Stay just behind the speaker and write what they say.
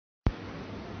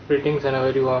Greetings and a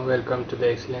very warm welcome to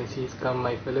the Excellencies, come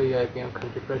my fellow UIPM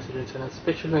country presidents, and a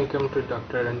special welcome to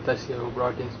Dr. Antasya, who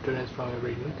brought in students from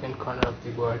every nook and corner of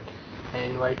the world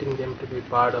and inviting them to be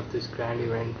part of this grand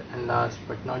event. And last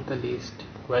but not the least,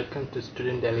 welcome to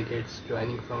student delegates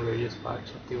joining from various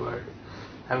parts of the world.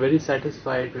 I am very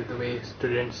satisfied with the way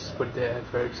students put their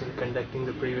efforts in conducting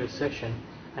the previous session,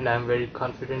 and I am very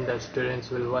confident that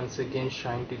students will once again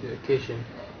shine to the occasion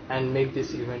and make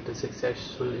this event a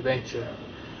successful venture.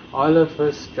 All of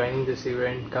us joining this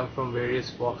event come from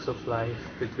various walks of life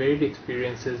with varied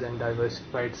experiences and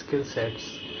diversified skill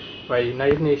sets. While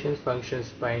United Nations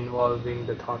functions by involving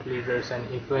the thought leaders and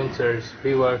influencers,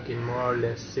 we work in more or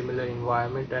less similar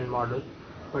environment and model,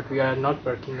 but we are not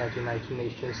working at United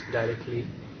Nations directly.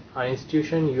 Our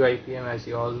institution, UIPM, as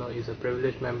you all know, is a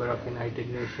privileged member of United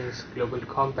Nations Global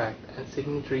Compact and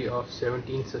signatory of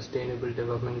 17 Sustainable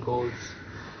Development Goals.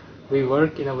 We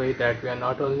work in a way that we are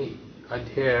not only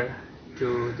adhere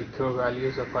to the core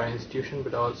values of our institution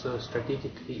but also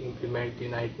strategically implement the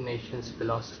United Nations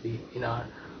philosophy in our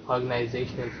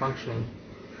organizational functioning.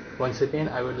 Once again,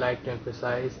 I would like to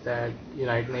emphasize that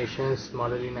United Nations,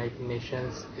 Model United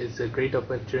Nations is a great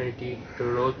opportunity to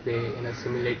role play in a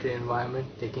simulated environment,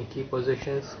 taking key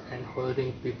positions and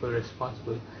holding people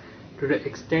responsible to the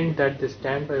extent that they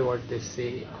stand by what they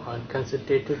say on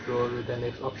consultative role with an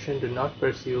option to not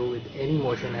pursue with any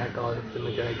motion at all if the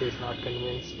majority is not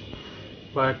convinced.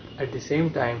 But at the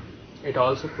same time, it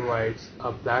also provides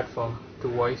a platform to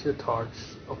voice your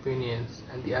thoughts, opinions,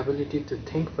 and the ability to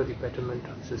think for the betterment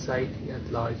of society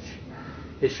at large.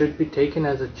 It should be taken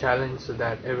as a challenge so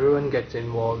that everyone gets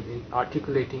involved in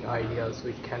articulating ideas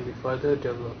which can be further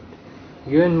developed.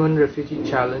 UN Refugee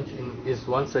Challenge is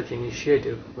one such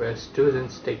initiative where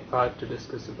students take part to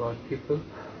discuss about people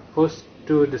forced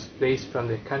to displace from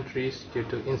their countries due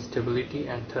to instability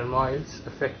and turmoils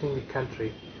affecting the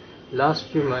country. Last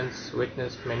few months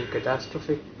witnessed many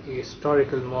catastrophic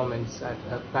historical moments at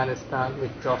Afghanistan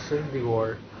which jostled the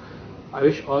world. I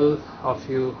wish all of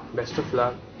you best of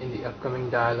luck in the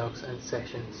upcoming dialogues and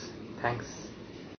sessions. Thanks.